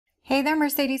Hey there,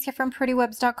 Mercedes here from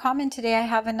PrettyWebz.com, and today I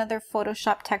have another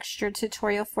Photoshop texture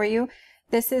tutorial for you.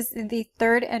 This is the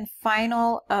third and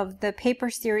final of the paper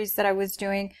series that I was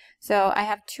doing. So I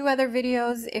have two other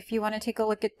videos if you want to take a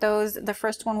look at those. The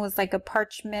first one was like a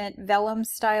parchment vellum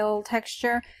style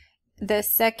texture. The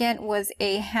second was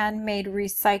a handmade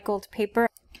recycled paper.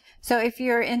 So if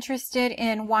you're interested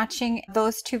in watching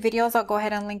those two videos, I'll go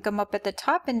ahead and link them up at the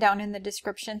top and down in the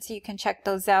description so you can check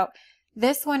those out.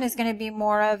 This one is going to be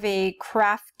more of a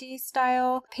crafty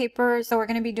style paper. So we're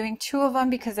going to be doing two of them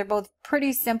because they're both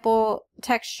pretty simple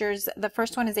textures. The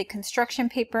first one is a construction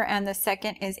paper and the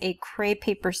second is a crepe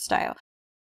paper style.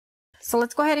 So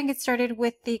let's go ahead and get started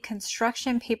with the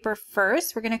construction paper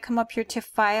first. We're going to come up here to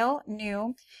File,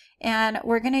 New, and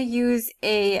we're going to use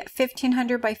a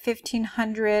 1500 by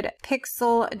 1500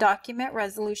 pixel document,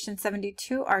 resolution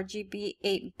 72, RGB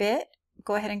 8-bit.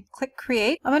 Go ahead and click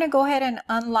Create. I'm going to go ahead and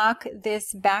unlock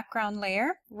this background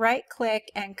layer, right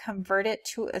click and convert it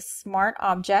to a smart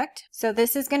object. So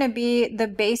this is going to be the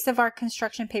base of our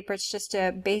construction paper. It's just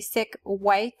a basic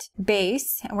white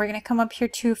base, and we're going to come up here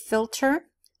to Filter,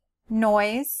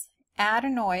 Noise, Add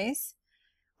Noise.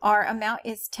 Our amount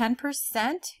is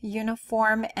 10%,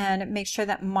 uniform, and make sure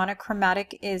that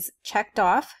monochromatic is checked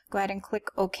off. Go ahead and click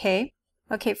OK.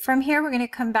 Okay, from here we're going to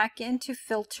come back into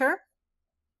Filter.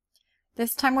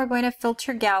 This time we're going to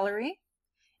Filter Gallery,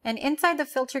 and inside the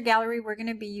Filter Gallery we're going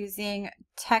to be using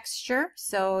Texture.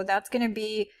 So that's going to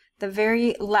be the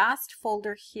very last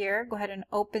folder here. Go ahead and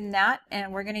open that,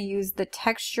 and we're going to use the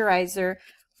texturizer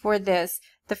for this.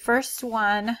 The first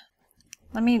one,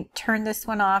 let me turn this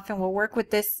one off and we'll work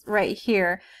with this right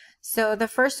here. So the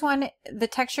first one, the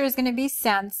texture is going to be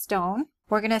sandstone.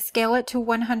 We're going to scale it to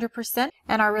 100%,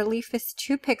 and our relief is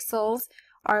 2 pixels.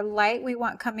 Our light we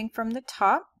want coming from the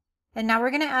top. And now we're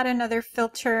going to add another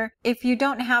filter. If you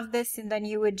don't have this, and then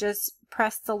you would just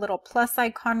press the little plus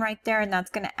icon right there, and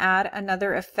that's going to add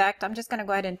another effect. I'm just going to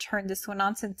go ahead and turn this one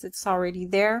on since it's already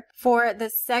there. For the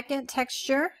second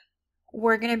texture,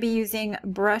 we're going to be using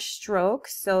brush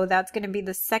strokes. So that's going to be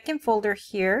the second folder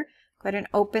here. Go ahead and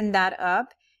open that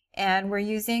up. And we're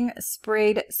using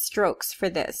sprayed strokes for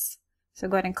this. So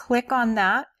go ahead and click on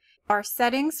that. Our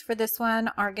settings for this one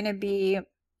are going to be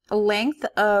a length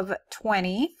of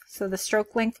 20, so the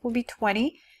stroke length will be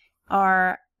 20.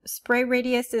 Our spray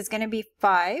radius is going to be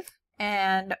 5,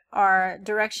 and our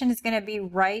direction is going to be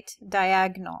right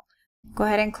diagonal. Go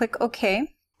ahead and click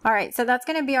OK. All right, so that's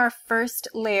going to be our first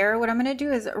layer. What I'm going to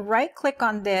do is right click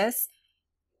on this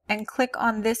and click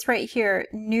on this right here,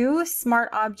 New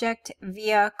Smart Object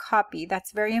via Copy.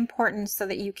 That's very important so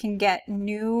that you can get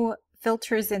new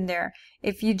filters in there.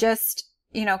 If you just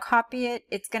copy it,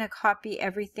 it's going to copy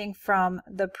everything from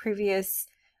the previous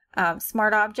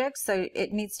smart object. So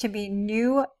it needs to be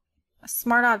New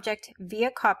Smart Object via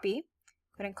Copy.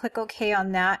 Go ahead and click OK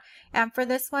on that. And for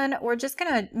this one, we're just going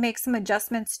to make some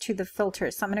adjustments to the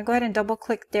filter. So I'm going to go ahead and double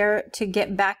click there to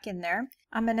get back in there.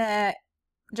 I'm going to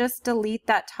just delete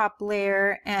that top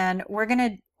layer, and we're going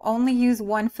to only use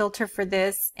one filter for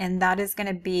this, and that is going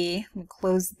to be, let me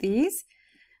close these.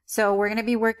 So we're going to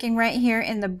be working right here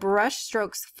in the brush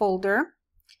strokes folder,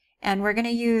 and we're going to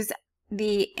use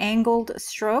the angled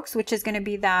strokes, which is going to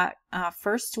be that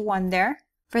first one there.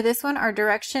 For this one, our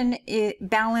direction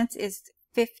balance is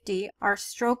 50. Our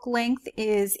stroke length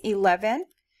is 11.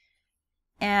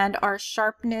 And our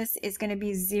sharpness is going to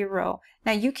be 0.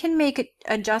 Now you can make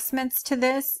adjustments to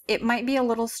this. It might be a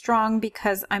little strong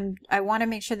because I want to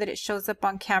make sure that it shows up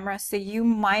on camera. So you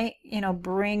might,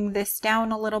 bring this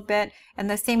down a little bit. And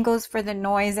the same goes for the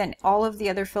noise and all of the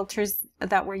other filters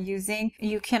that we're using.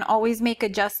 You can always make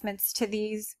adjustments to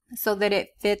these so that it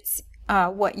fits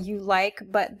what you like.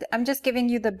 But I'm just giving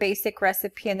you the basic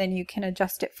recipe, and then you can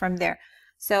adjust it from there.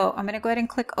 So I'm going to go ahead and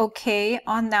click OK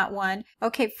on that one.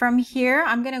 Okay, from here,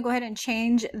 I'm going to go ahead and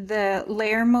change the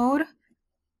layer mode.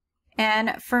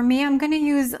 And for me, I'm going to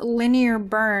use linear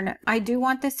burn. I do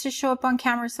want this to show up on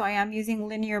camera, so I am using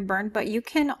linear burn, but you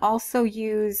can also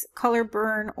use color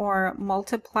burn or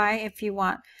multiply if you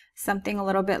want something a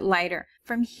little bit lighter.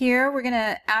 From here, we're going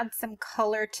to add some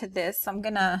color to this. So I'm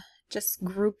going to just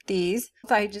group these.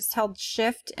 So I just held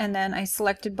Shift, and then I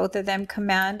selected both of them,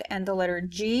 Command and the letter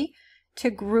G, to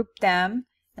group them.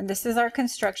 And this is our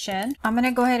construction. I'm going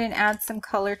to go ahead and add some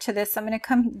color to this. I'm going to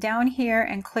come down here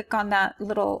and click on that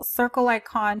little circle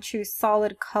icon, choose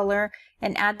solid color,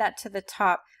 and add that to the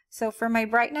top. So for my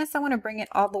brightness, I want to bring it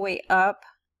all the way up.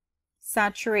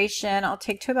 Saturation, I'll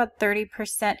take to about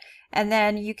 30%, and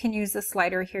then you can use the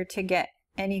slider here to get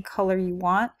any color you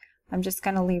want. I'm just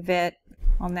going to leave it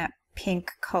on that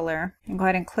pink color, and go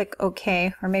ahead and click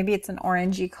OK, or maybe it's an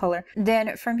orangey color.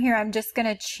 Then from here, I'm just going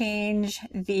to change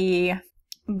the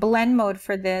blend mode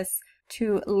for this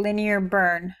to linear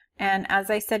burn. And as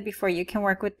I said before, you can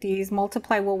work with these.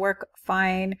 Multiply will work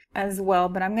fine as well,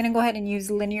 but I'm going to go ahead and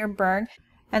use linear burn.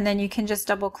 And then you can just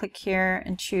double click here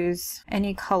and choose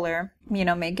any color, you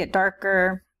know, make it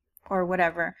darker or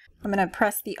whatever. I'm going to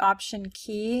press the Option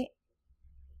key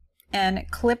and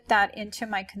clip that into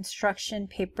my construction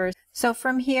paper. So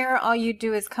from here, all you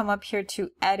do is come up here to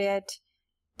Edit,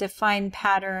 Define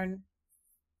Pattern,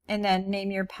 and then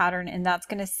name your pattern, and that's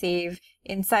going to save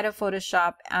inside of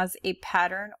Photoshop as a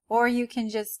pattern. Or you can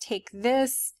just take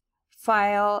this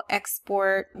file,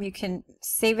 export, you can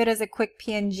save it as a quick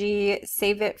PNG,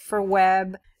 save it for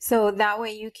web. So that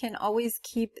way you can always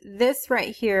keep this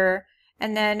right here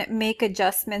and then make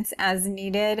adjustments as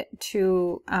needed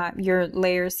to your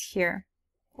layers here,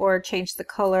 or change the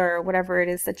color or whatever it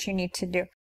is that you need to do.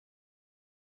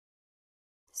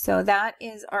 So that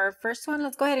is our first one.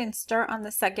 Let's go ahead and start on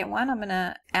the second one. I'm going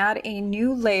to add a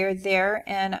new layer there,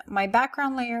 and my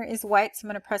background layer is white, so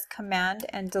I'm going to press Command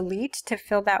and Delete to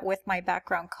fill that with my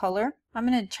background color. I'm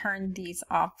going to turn these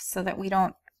off so that we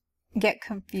don't get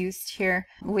confused here.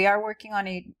 We are working on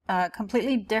a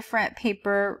completely different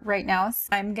paper right now. So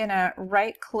I'm going to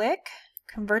right click,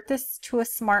 convert this to a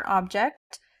smart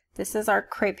object. This is our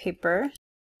crepe paper.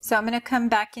 So I'm going to come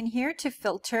back in here to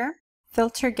Filter,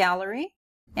 Filter Gallery.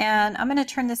 And I'm going to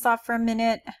turn this off for a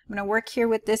minute. I'm going to work here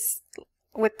with this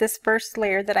first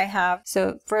layer that I have.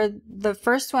 So for the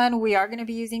first one, we are going to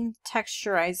be using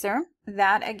Texturizer.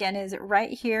 That again is right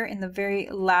here in the very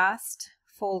last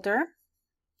folder.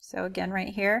 So again, right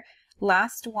here,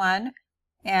 last one.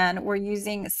 And we're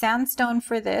using Sandstone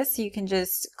for this. You can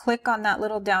just click on that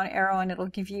little down arrow and it'll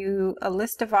give you a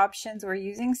list of options. We're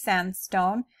using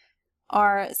Sandstone.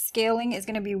 Our scaling is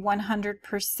going to be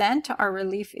 100%, our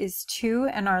relief is 2,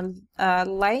 and our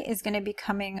light is going to be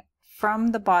coming from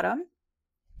the bottom.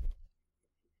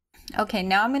 Okay,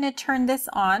 now I'm going to turn this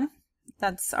on.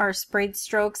 That's our sprayed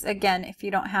strokes. Again, if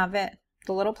you don't have it,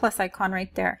 the little plus icon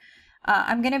right there.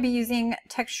 I'm going to be using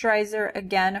Texturizer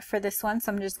again for this one,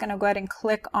 so I'm just going to go ahead and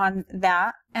click on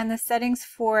that. And the settings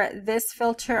for this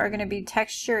filter are going to be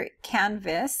Texture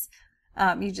Canvas.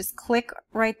 You just click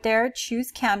right there,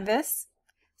 choose Canvas,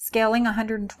 scaling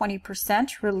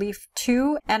 120%, relief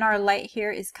 2, and our light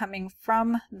here is coming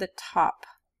from the top.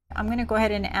 I'm going to go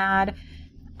ahead and add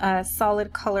a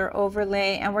solid color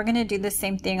overlay, and we're going to do the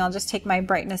same thing. I'll just take my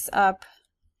brightness up,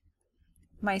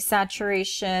 my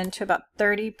saturation to about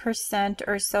 30%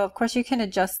 or so. Of course, you can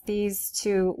adjust these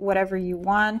to whatever you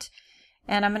want,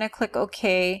 and I'm going to click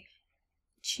OK.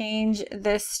 Change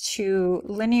this to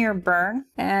linear burn,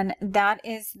 and that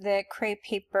is the crepe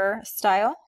paper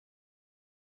style.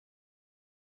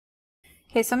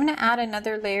 Okay, so I'm going to add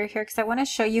another layer here because I want to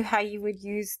show you how you would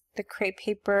use the crepe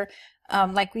paper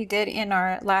like we did in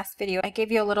our last video. I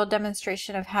gave you a little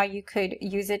demonstration of how you could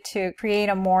use it to create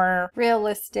a more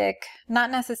realistic, not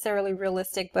necessarily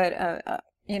realistic, but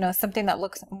you know, something that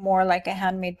looks more like a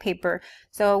handmade paper.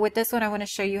 So with this one, I want to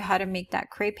show you how to make that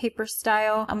crepe paper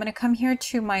style. I'm going to come here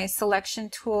to my selection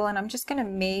tool, and I'm just going to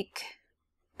make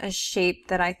a shape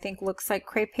that I think looks like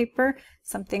crepe paper,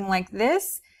 something like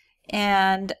this.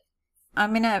 And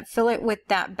I'm going to fill it with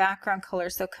that background color.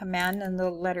 So Command and the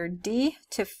letter D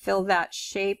to fill that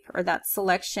shape or that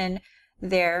selection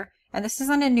there. And this is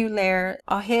on a new layer.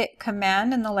 I'll hit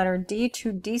Command and the letter D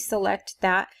to deselect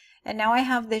that. And now I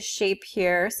have this shape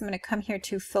here, so I'm going to come here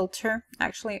to Filter.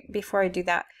 Actually, before I do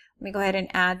that, let me go ahead and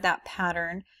add that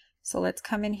pattern. So let's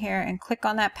come in here and click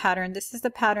on that pattern. This is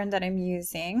the pattern that I'm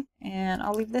using, and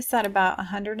I'll leave this at about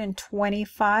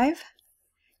 125,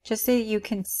 just so you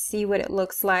can see what it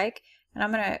looks like. And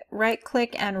I'm going to right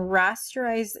click and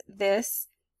rasterize this,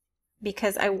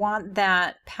 because I want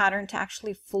that pattern to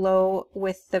actually flow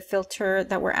with the filter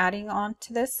that we're adding on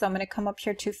to this. So I'm going to come up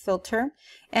here to Filter,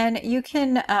 and you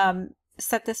can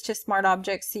set this to Smart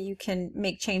Objects so you can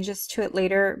make changes to it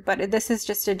later, but this is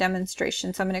just a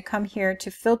demonstration. So I'm going to come here to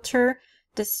Filter,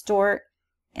 Distort,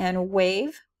 and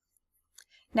Wave.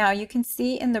 Now you can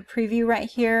see in the preview right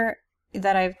here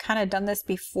that I've kind of done this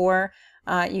before.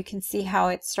 You can see how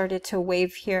it started to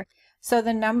wave here. So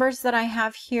the numbers that I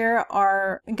have here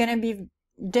are going to be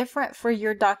different for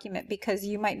your document because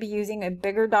you might be using a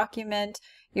bigger document.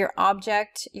 Your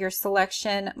object, your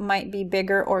selection might be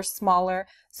bigger or smaller.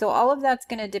 So all of that's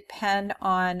going to depend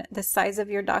on the size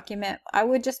of your document. I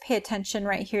would just pay attention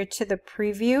right here to the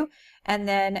preview, and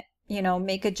then you know,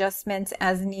 make adjustments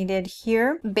as needed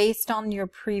here based on your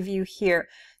preview here.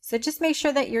 So just make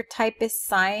sure that your type is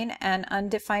sign and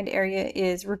undefined area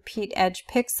is repeat edge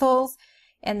pixels,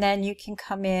 and then you can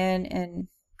come in and,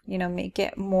 you know, make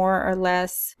it more or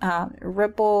less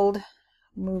rippled,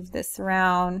 move this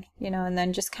around, you know, and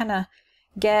then just kind of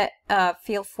get a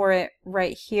feel for it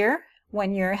right here.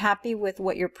 When you're happy with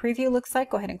what your preview looks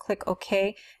like, go ahead and click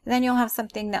OK. And then you'll have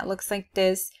something that looks like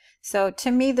this. So to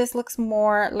me, this looks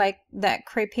more like that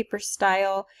crepe paper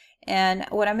style. And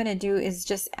what I'm going to do is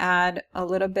just add a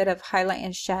little bit of highlight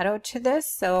and shadow to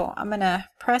this. So I'm going to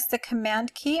press the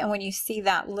Command key, and when you see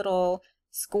that little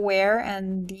square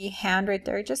and the hand right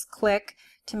there, just click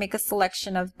to make a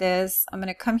selection of this. I'm going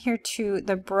to come here to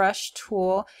the brush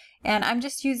tool, and I'm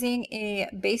just using a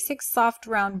basic soft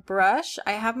round brush.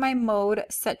 I have my mode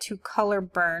set to color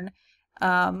burn.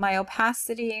 My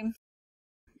opacity,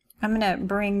 I'm going to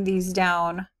bring these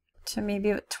down to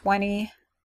maybe 20.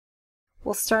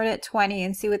 We'll start at 20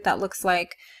 and see what that looks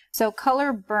like. So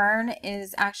color burn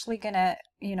is actually going to,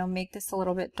 you know, make this a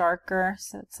little bit darker.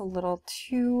 So it's a little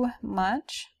too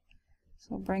much.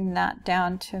 So bring that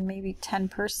down to maybe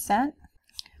 10%.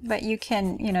 But you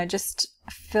can, you know, just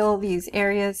fill these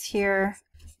areas here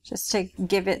just to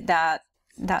give it that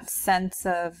sense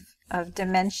of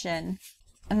dimension.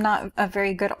 I'm not a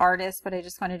very good artist, but I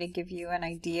just wanted to give you an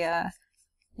idea,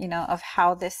 you know, of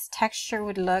how this texture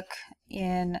would look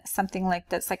in something like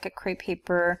this, like a crepe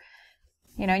paper.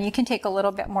 You know, and you can take a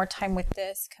little bit more time with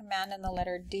this. Command and the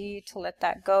letter D to let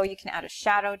that go. You can add a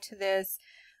shadow to this.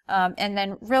 And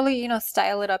then really, you know,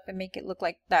 style it up and make it look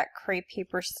like that crepe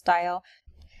paper style.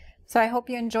 So I hope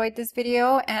you enjoyed this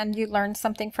video and you learned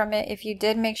something from it. If you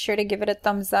did, make sure to give it a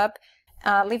thumbs up.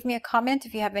 Leave me a comment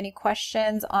if you have any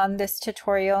questions on this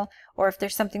tutorial, or if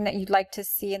there's something that you'd like to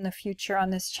see in the future on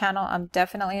this channel. I'm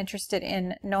definitely interested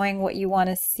in knowing what you want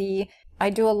to see. I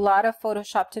do a lot of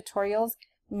Photoshop tutorials,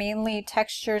 mainly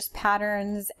textures,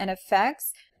 patterns, and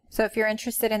effects. So if you're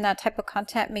interested in that type of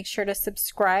content, make sure to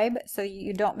subscribe so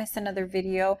you don't miss another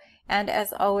video. And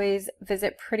as always,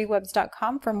 visit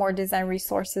PrettyWebz.com for more design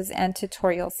resources and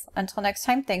tutorials. Until next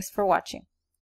time, thanks for watching.